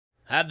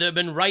Had there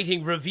been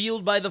writing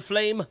revealed by the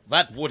flame,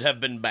 that would have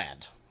been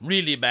bad.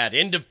 Really bad.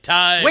 End of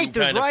time. Wait,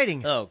 there's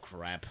writing. Oh,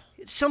 crap.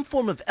 It's some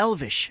form of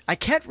Elvish. I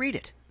can't read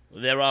it.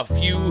 There are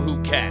few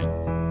who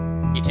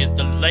can. It is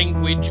the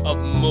language of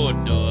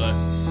Mordor.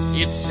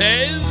 It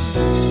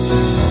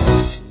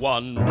says,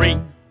 one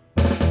ring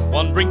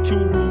to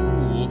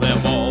rule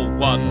them all.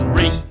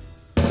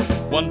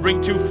 One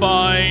ring to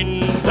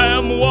find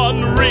them.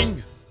 One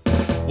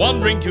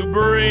ring to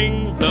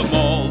bring them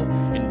all,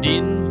 and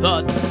in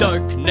the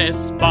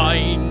darkness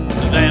bind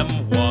them.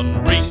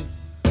 One ring,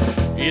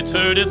 it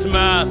heard its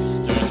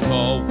master's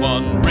call.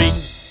 One ring,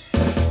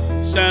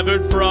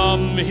 severed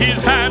from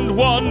his hand.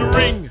 One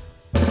ring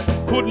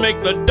could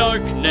make the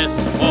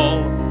darkness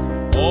fall,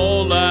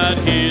 all at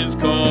his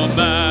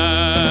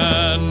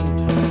command.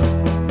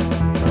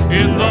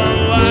 In the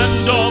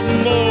land of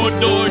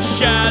Mordor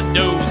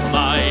shadows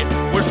lie,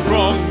 where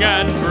strong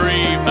and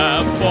brave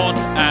have fought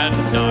and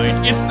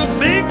died. It's the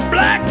big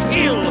black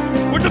hill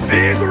with the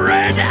big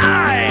red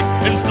eye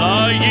and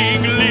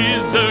flying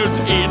lizards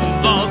in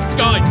the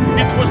sky.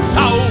 It's where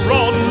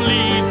Sauron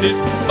leads his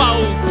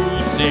foul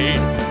crusade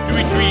to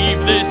retrieve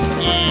this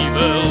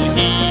evil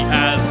he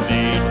has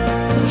made.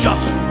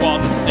 Just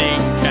one thing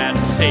can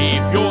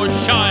save your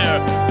shire.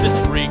 This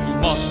ring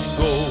must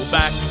go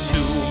back to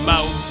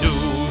Mount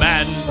Doom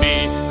and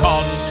be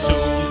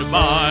consumed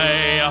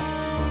by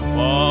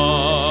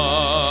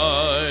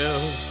fire.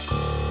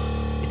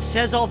 It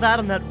says all that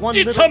on that one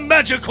It's little... a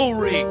magical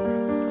ring!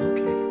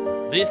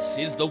 Okay. This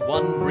is the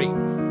One Ring,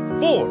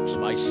 forged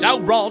by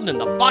Sauron in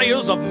the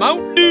fires of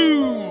Mount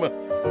Doom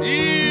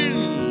in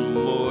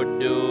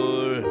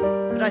Mordor.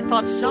 But I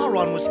thought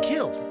Sauron was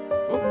killed.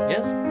 Oh,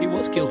 yes, he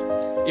was killed.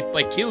 If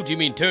by killed you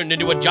mean turned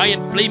into a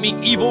giant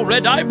flaming evil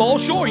red eyeball,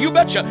 sure, you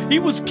betcha, he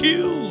was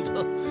killed.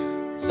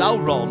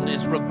 Sauron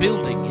is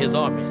rebuilding his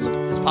armies.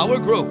 His power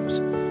grows.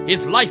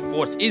 His life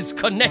force is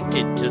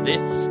connected to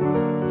this.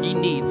 He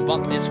needs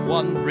but this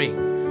one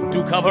ring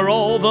to cover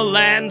all the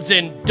lands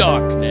in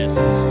darkness.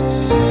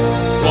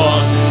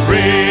 One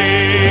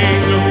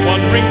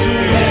ring to